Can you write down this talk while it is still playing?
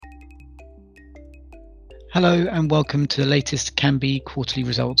Hello and welcome to the latest Kambi quarterly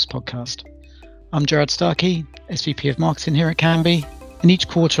results podcast. I'm Gerard Starkey, SVP of Marketing here at Kambi, and each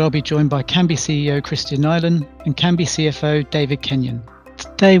quarter I'll be joined by Kambi CEO Kristian Nylén and Kambi CFO David Kenyon.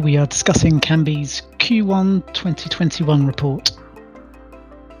 Today we are discussing Kambi's Q1 2021 report.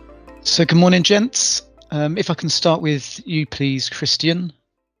 So good morning, gents. If I can start with you, please, Kristian.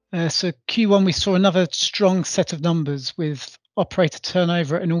 So Q1 we saw another strong set of numbers with operator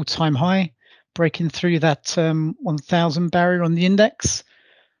turnover at an all-time high, breaking through that 1,000 barrier on the index,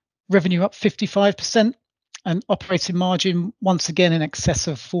 revenue up 55%, and operating margin once again in excess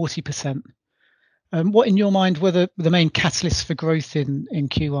of 40%. What, in your mind, were the main catalysts for growth in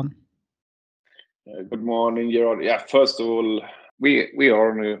Q1? Good morning, Gerard. Yeah, first of all, we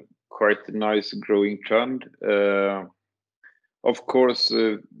are on a quite nice growing trend. Of course,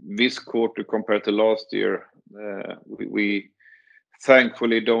 this quarter compared to last year, we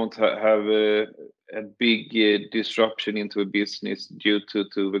thankfully don't have a big disruption into a business due to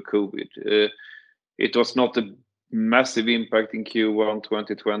the COVID. It was not a massive impact in Q1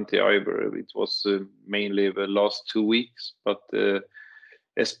 2020 either. It was mainly the last 2 weeks, but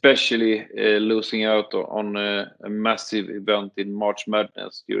especially losing out on a massive event in March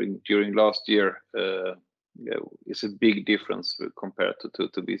Madness during last year is a big difference compared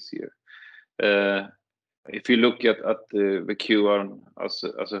to this year. If you look at the Q1 as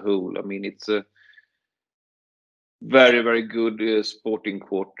a whole, I mean, it's a very, very good sporting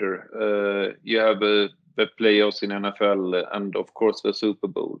quarter. You have the playoffs in NFL and, of course, the Super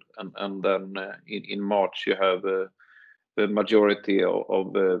Bowl. And then in March, you have the majority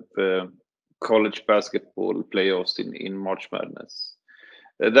of the college basketball playoffs in March Madness.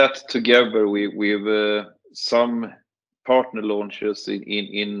 That together with some partner launches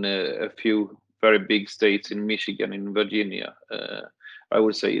in a few very big states in Michigan, in Virginia, I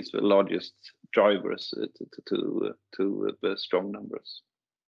would say it's the largest drivers to the strong numbers.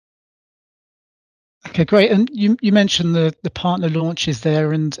 Okay, great. And you mentioned the partner launches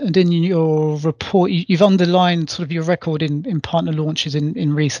there, and in your report, you've underlined sort of your record in partner launches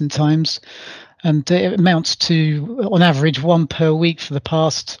in recent times, and it amounts to, on average, 1 per week for the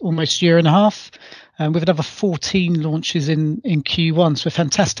past almost year and a half, with another 14 launches in Q1, so a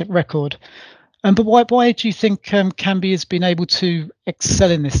fantastic record. But why do you think Kambi has been able to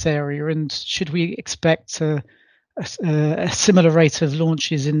excel in this area, and should we expect a similar rate of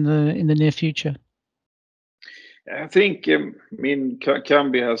launches in the near future? I think,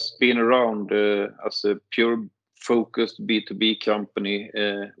 Kambi has been around as a pure focused B2B company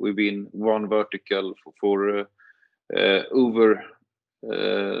within one vertical for over,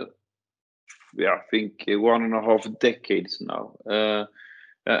 I think 1.5 decades now.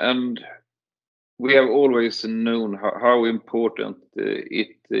 And we have always known how important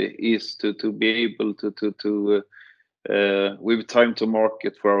it is to be able to with time to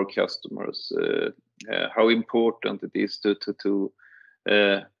market for our customers, how important it is to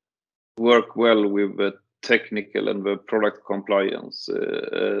work well with the technical and the product compliance,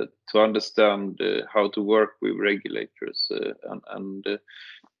 to understand how to work with regulators and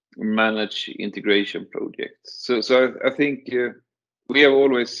manage integration projects. So I think we have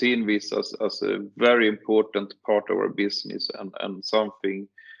always seen this as a very important part of our business and something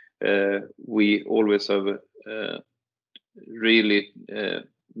we always have really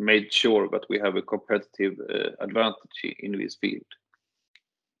made sure that we have a competitive advantage in this field.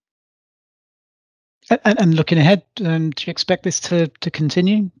 And looking ahead, do you expect this to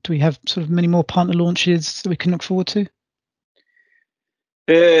continue? Do we have sort of many more partner launches that we can look forward to?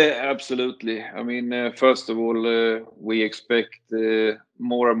 Absolutely. I mean, first of all, we expect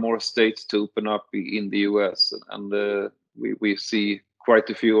more and more states to open up in the US, and we see quite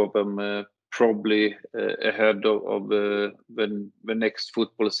a few of them probably ahead of the next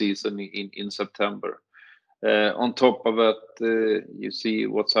football season in September. On top of that, you see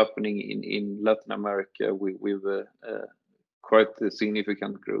what's happening in Latin America with quite a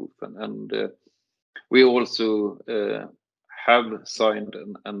significant growth, and we also have signed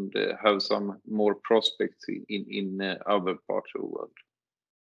and have some more prospects in other parts of the world.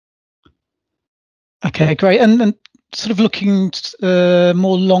 Okay, great. And sort of looking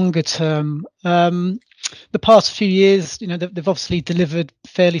more longer term, the past few years, they've obviously delivered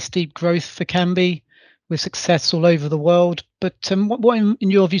fairly steep growth for Kambi with success all over the world. But what in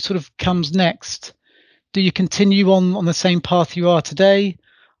your view sort of comes next? Do you continue on the same path you are today?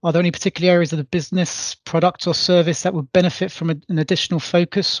 Are there any particular areas of the business, product or service that would benefit from an additional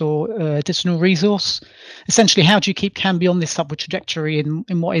focus or additional resource? Essentially, how do you keep Kambi on this upward trajectory in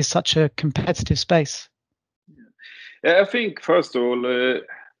what is such a competitive space? I think, first of all,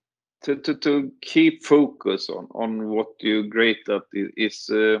 to keep focus on what you're great at is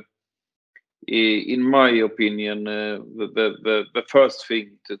in my opinion, the first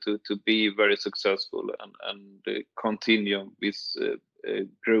thing to be very successful and continue this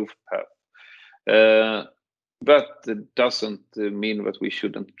growth path. That doesn't mean that we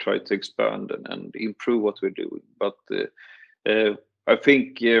shouldn't try to expand and improve what we're doing. But I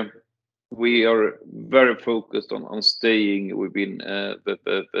think we are very focused on staying within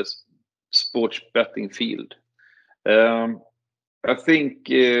the sports betting field. I think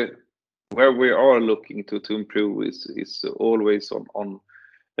where we are looking to improve is always on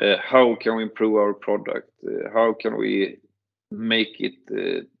how can we improve our product, how can we make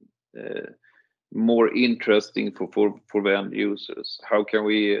it more interesting for the end users, how can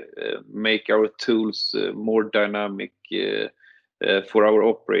we make our tools more dynamic for our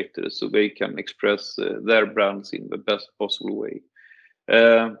operators so they can express their brands in the best possible way,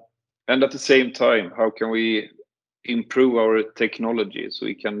 and at the same time, how can we improve our technology so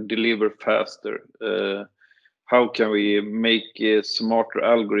we can deliver faster? How can we make smarter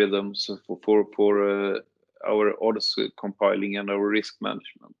algorithms for our odds compiling and our risk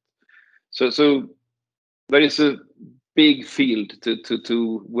management? So there is a big field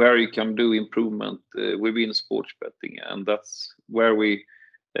to where you can do improvement within sports betting, and that's where we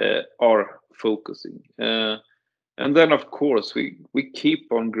are focusing. And then, of course, we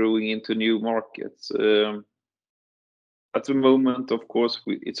keep on growing into new markets. At the moment, of course,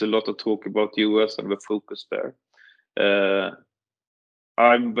 it's a lot of talk about US and the focus there.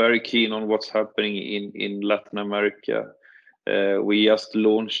 I'm very keen on what's happening in Latin America. We just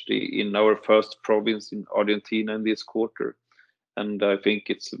launched in our first province in Argentina in this quarter. And I think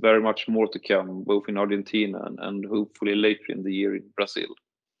it's very much more to come, both in Argentina and hopefully later in the year in Brazil.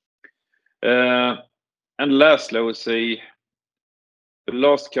 And lastly, I would say the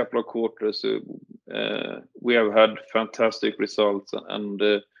last couple of quarters, we have had fantastic results, and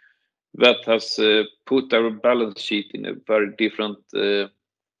that has put our balance sheet in a very different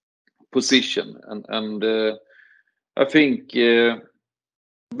position. And I think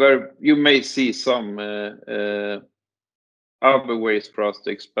where you may see some other ways for us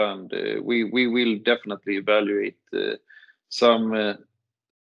to expand, we will definitely evaluate some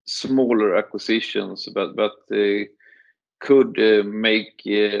smaller acquisitions, but could make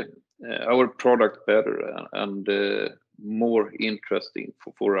our product better and more interesting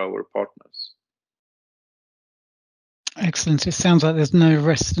for our partners. Excellent. It sounds like there's no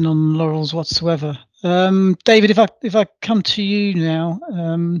resting on laurels whatsoever. David, if I come to you now,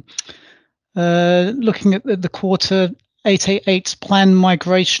 looking at the quarter, 888's planned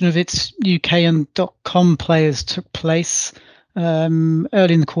migration of its UK and .com players took place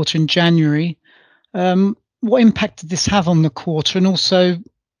early in the quarter in January. What impact did this have on the quarter, and also,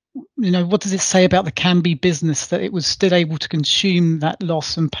 what does it say about the Kambi business that it was still able to consume that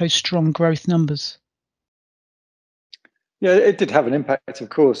loss and post strong growth numbers? Yeah, it did have an impact, of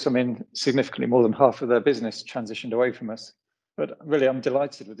course. I mean, significantly more than half of their business transitioned away from us. But really, I'm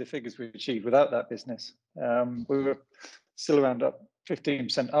delighted with the figures we achieved without that business. We were still around up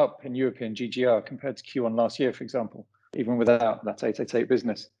 15% up in European GGR compared to Q1 last year, for example, even without that 888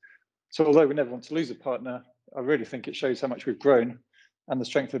 business. So although we never want to lose a partner, I really think it shows how much we've grown and the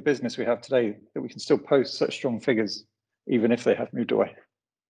strength of the business we have today, that we can still post such strong figures, even if they have moved away.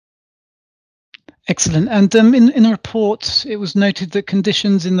 Excellent. And in the report, it was noted that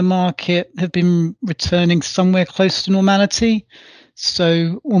conditions in the market have been returning somewhere close to normality,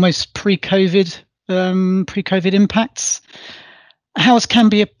 so almost pre-COVID impacts. How has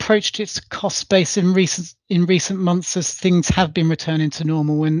Kambi approached its cost base in recent months as things have been returning to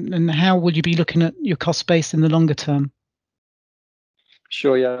normal, and how will you be looking at your cost base in the longer term?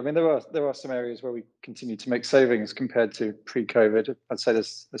 Sure, yeah. I mean, there are some areas where we continue to make savings compared to pre-COVID. I'd say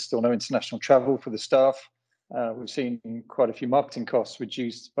there's still no international travel for the staff. We've seen quite a few marketing costs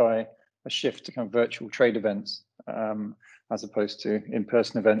reduced by a shift to kind of virtual trade events as opposed to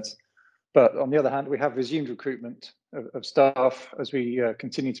in-person events. But on the other hand, we have resumed recruitment of staff as we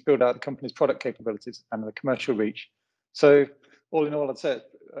continue to build out the company's product capabilities and the commercial reach. So all in all, I'd say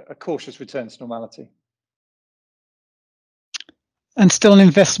a cautious return to normality. And still on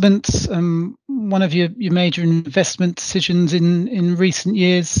investments, one of your major investment decisions in recent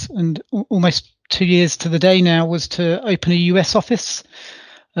years, and almost 2 years to the day now, was to open a US office,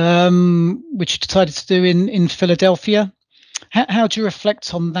 which you decided to do in Philadelphia. How do you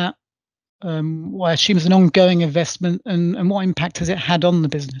reflect on that? Well, I assume it's an ongoing investment, and what impact has it had on the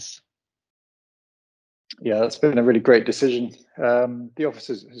business? Yeah, that's been a really great decision. The office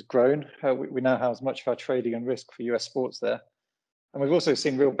has grown. We now house much of our trading and risk for US sports there. And we've also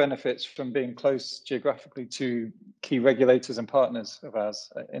seen real benefits from being close geographically to key regulators and partners of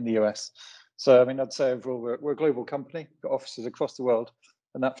ours in the US. So, I mean, I'd say overall, we're a global company, got offices across the world,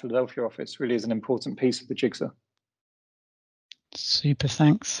 and that Philadelphia office really is an important piece of the jigsaw. Super,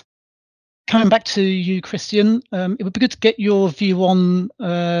 thanks. Coming back to you, Kristian, it would be good to get your view on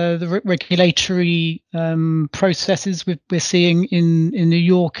the regulatory processes we're seeing in New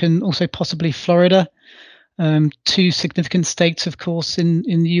York and also possibly Florida. Two significant states, of course, in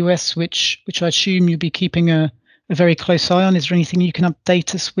the US, which I assume you'll be keeping a very close eye on. Is there anything you can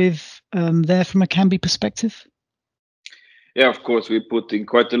update us with there from a Kambi perspective? Yeah, of course, we put in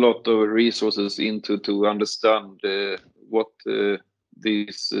quite a lot of resources into to understand what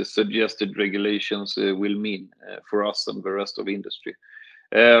these suggested regulations will mean for us and the rest of the industry.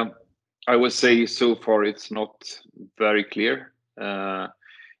 I would say so far it's not very clear.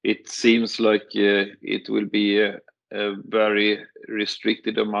 It seems like it will be a very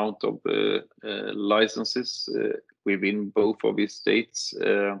restricted amount of licenses within both of these states.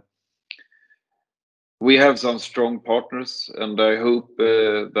 We have some strong partners, and I hope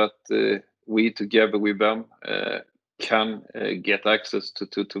that we, together with them, can get access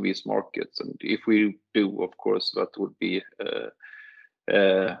to these markets. And if we do, of course, that would be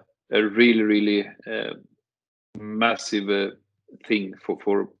a really massive thing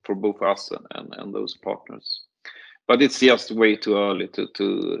for both us and those partners. But it's just way too early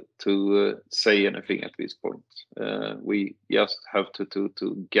to say anything at this point. We just have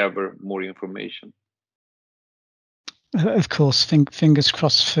to gather more information. Of course, fingers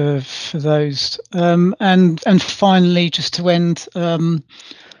crossed for those. And finally, just to end,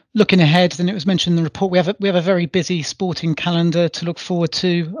 looking ahead, and it was mentioned in the report, we have a very busy sporting calendar to look forward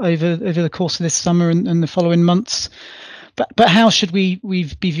to over the course of this summer and the following months. But how should we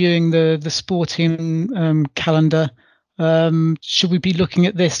be viewing the sporting calendar? Should we be looking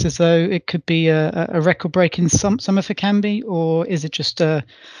at this as though it could be a record-breaking summer for Kambi, or is it just a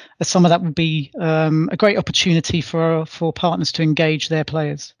summer that would be a great opportunity for partners to engage their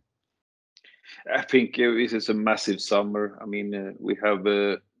players? I think this is a massive summer. I mean, we have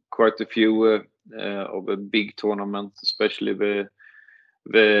quite a few of the big tournaments, especially the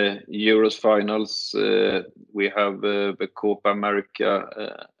Euros finals. We have the Copa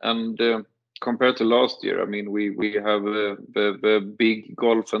America, and compared to last year, I mean, we have the big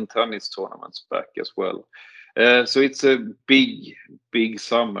golf and tennis tournaments back as well. So it's a big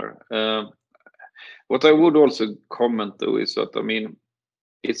summer. What I would also comment though is that, I mean,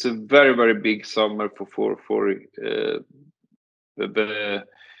 it's a very big summer for the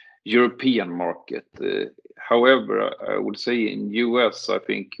European market. However, I would say in US, I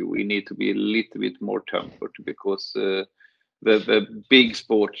think we need to be a little bit more tempered, because the big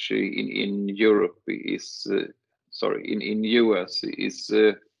sports in Europe is in US is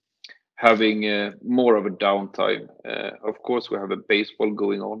having more of a downtime. Of course, we have a baseball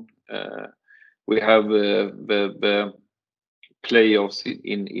going on. We have the playoffs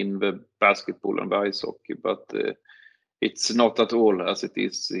in the basketball and the ice hockey, but it's not at all as it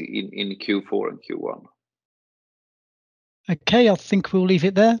is in Q4 and Q1. Okay, I think we'll leave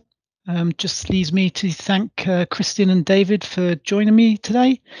it there. Just leaves me to thank Kristian and David for joining me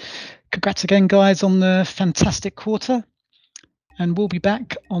today. Congrats again, guys, on the fantastic quarter. And we'll be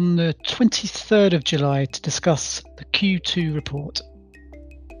back on the 23rd of July to discuss the Q2 report.